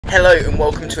Hello and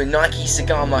welcome to a Nike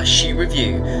Zegama shoe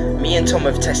review. Me and Tom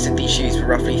have tested these shoes for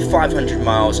roughly 500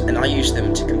 miles and I used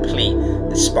them to complete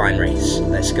the spine race.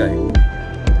 Let's go.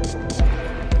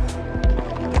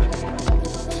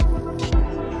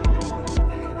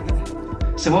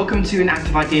 So welcome to an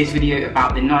Active Ideas video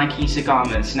about the Nike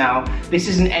Zegamas. Now, this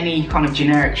isn't any kind of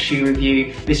generic shoe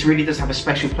review. This really does have a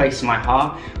special place in my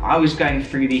heart. I was going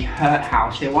through the Hurt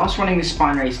House. Whilst running the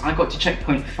spine race, I got to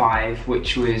checkpoint 5,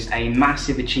 which was a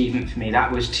massive achievement for me.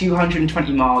 That was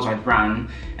 220 miles I'd ran,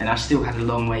 and I still had a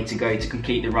long way to go to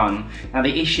complete the run. Now,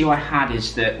 the issue I had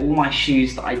is that all my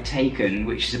shoes that I'd taken,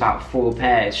 which is about 4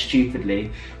 pairs,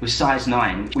 stupidly, was size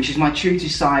 9, which is my true to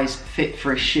size fit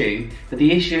for a shoe. But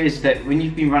the issue is that when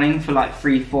you've been running for like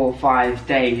 3, 4, 5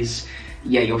 days,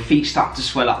 yeah, your feet start to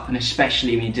swell up, and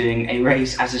especially when you're doing a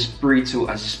race as brutal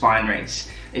as a spine race.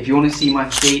 If you want to see my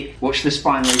feet, watch the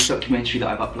spine race documentary that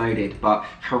I've uploaded, but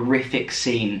horrific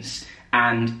scenes.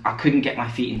 And I couldn't get my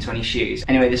feet into any shoes.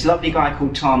 Anyway, this lovely guy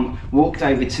called Tom walked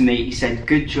over to me. He said,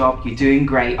 "Good job, you're doing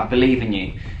great, I believe in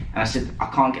you." And I said, "I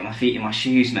can't get my feet in my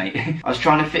shoes, mate." I was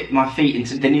trying to fit my feet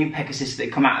into the new Pics that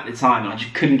had come out at the time, and I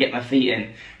just couldn't get my feet in.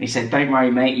 And he said, "Don't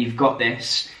worry, mate, you've got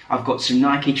this. I've got some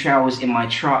Nike Trails in my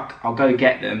truck, I'll go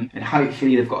get them, and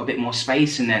hopefully they've got a bit more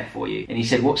space in there for you." And he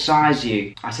said, "What size are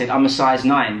you?" I said, "I'm a size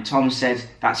 9. Tom said,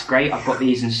 "That's great, I've got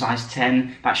these in size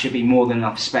 10, that should be more than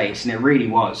enough space." And it really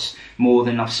was more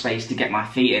than enough space to get my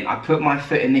feet in. I put my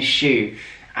foot in this shoe,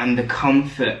 and the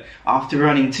comfort after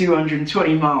running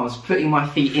 220 miles, putting my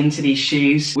feet into these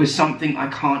shoes was something I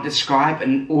can't describe,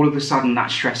 and all of a sudden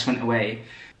that stress went away.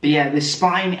 But yeah, the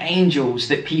spine angels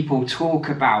that people talk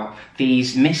about,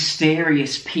 these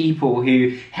mysterious people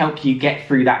who help you get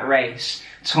through that race,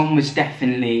 Tom was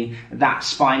definitely that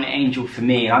spine angel for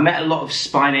me. I met a lot of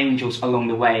spine angels along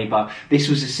the way, but this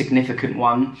was a significant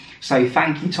one. So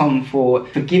thank you, Tom, for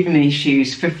giving me these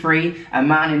shoes for free. A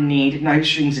man in need, no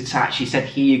strings attached. He said,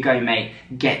 "Here you go, mate,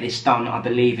 get this done, I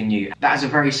believe in you." That is a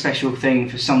very special thing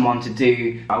for someone to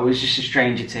do. I was just a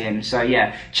stranger to him. So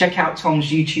yeah, check out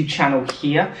Tom's YouTube channel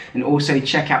here, and also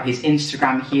check out his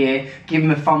Instagram here. Give him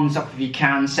a thumbs up if you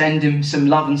can. Send him some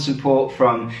love and support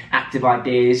from Active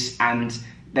Ideas, and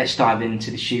let's dive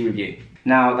into the shoe review.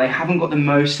 Now, they haven't got the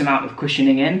most amount of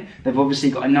cushioning in. They've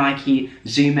obviously got a Nike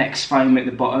Zegama foam at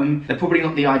the bottom. They're probably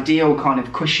not the ideal kind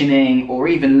of cushioning or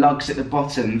even lugs at the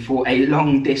bottom for a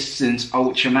long distance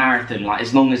ultra marathon, like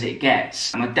as long as it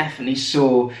gets. And I definitely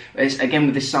saw, again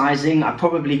with the sizing, I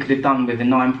probably could have done with a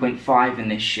 9.5 in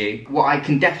this shoe. What I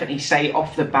can definitely say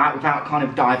off the bat, without kind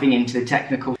of diving into the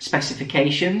technical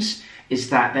specifications, is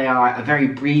that they are a very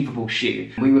breathable shoe.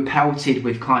 We were pelted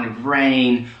with kind of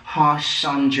rain, harsh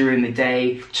sun during the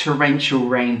day, torrential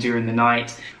rain during the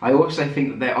night. I also think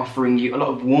that they're offering you a lot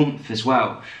of warmth as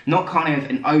well. Not kind of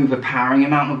an overpowering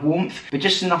amount of warmth, but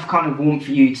just enough kind of warmth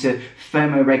for you to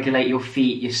thermoregulate your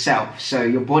feet yourself. So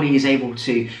your body is able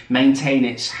to maintain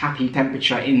its happy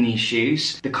temperature in these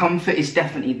shoes. The comfort is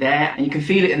definitely there, and you can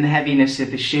feel it in the heaviness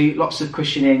of the shoe. Lots of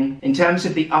cushioning. In terms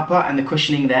of the upper and the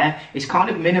cushioning there, it's kind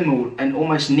of minimal and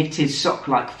almost knitted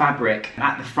sock-like fabric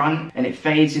at the front, and it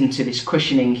fades into this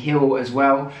cushioning heel as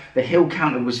well. The heel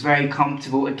counter was very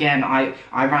comfortable. Again, I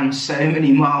ran so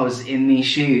many miles in these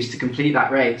shoes to complete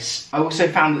that race. I also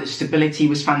found that the stability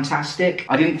was fantastic.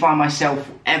 I didn't find myself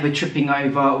ever tripping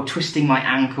over or twisting my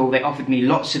ankle. They offered me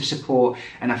lots of support,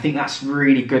 and I think that's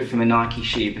really good from a Nike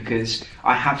shoe because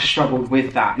I have struggled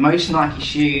with that. Most Nike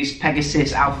shoes,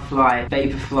 Pegasus, Alphafly,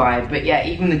 Vaporfly, but yeah,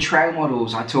 even the trail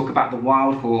models, I talk about the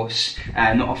Wild Horse,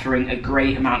 not offering a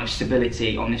great amount of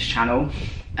stability on this channel.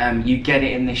 You get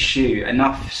it in this shoe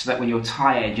enough so that when you're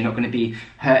tired, you're not going to be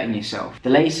hurting yourself. The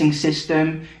lacing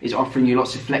system is offering you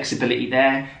lots of flexibility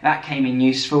there. That came in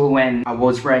useful when I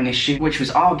was wearing a shoe which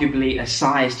was arguably a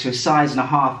size to a size and a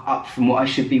half up from what I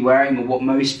should be wearing or what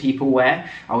most people wear.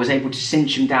 I was able to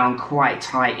cinch them down quite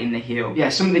tight in the heel. Yeah,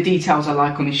 some of the details I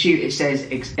like on the shoe, it says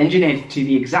engineered to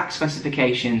the exact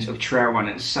specifications of trail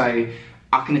runners. So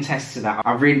I can attest to that.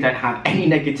 I really don't have any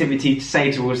negativity to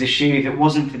say towards this shoe. If it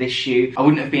wasn't for this shoe, I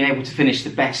wouldn't have been able to finish the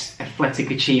best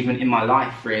athletic achievement in my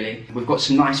life, really. We've got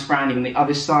some nice branding on the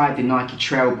other side, the Nike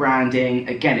Trail branding.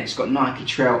 Again, it's got Nike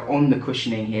Trail on the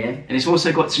cushioning here. And it's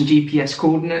also got some GPS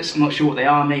coordinates. I'm not sure what they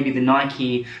are, maybe the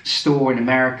Nike store in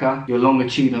America, your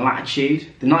longitude and latitude.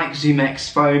 The Nike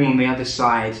Zegama foam on the other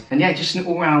side. And yeah, just an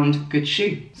all-round good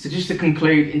shoe. So just to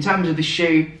conclude, in terms of the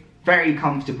shoe, Very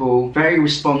comfortable, very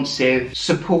responsive,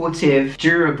 supportive,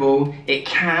 durable. It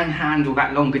can handle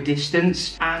that longer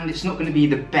distance, and it's not going to be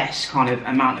the best kind of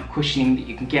amount of cushioning that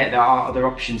you can get. There are other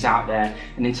options out there.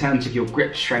 And in terms of your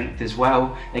grip strength as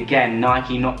well, again,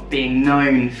 Nike not being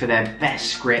known for their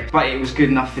best grip, but it was good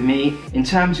enough for me. In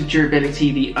terms of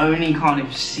durability, the only kind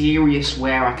of serious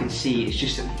wear I can see is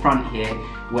just at the front here,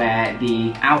 where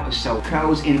the outer sole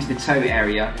curls into the toe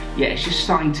area. Yeah, it's just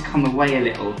starting to come away a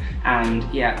little, and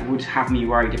yeah, would have me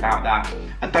worried about that.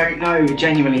 I don't know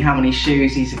genuinely how many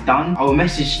shoes these have done. I will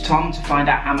message Tom to find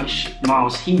out how much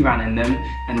miles he ran in them,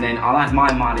 and then I'll add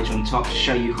my mileage on top to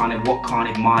show you kind of what kind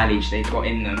of mileage they've got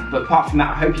in them. But apart from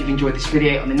that, I hope you've enjoyed this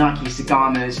video on the Nike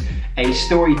Zegamas, a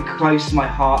story close to my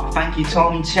heart. Thank you,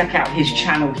 Tom. Check out his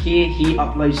channel here. He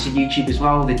uploads to YouTube as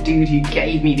well. The dude who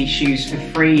gave me these shoes for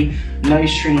free, no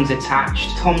strings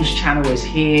attached. Tom's channel is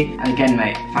here. And again,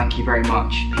 mate, thank you very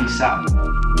much. Peace out.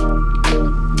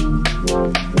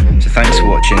 So thanks for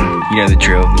watching. You know the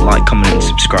drill. Like, comment and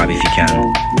subscribe if you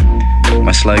can.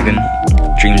 My slogan,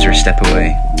 dreams are a step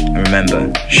away. And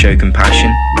remember, show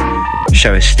compassion,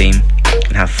 show esteem,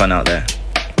 and have fun out there.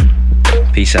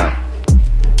 Peace out.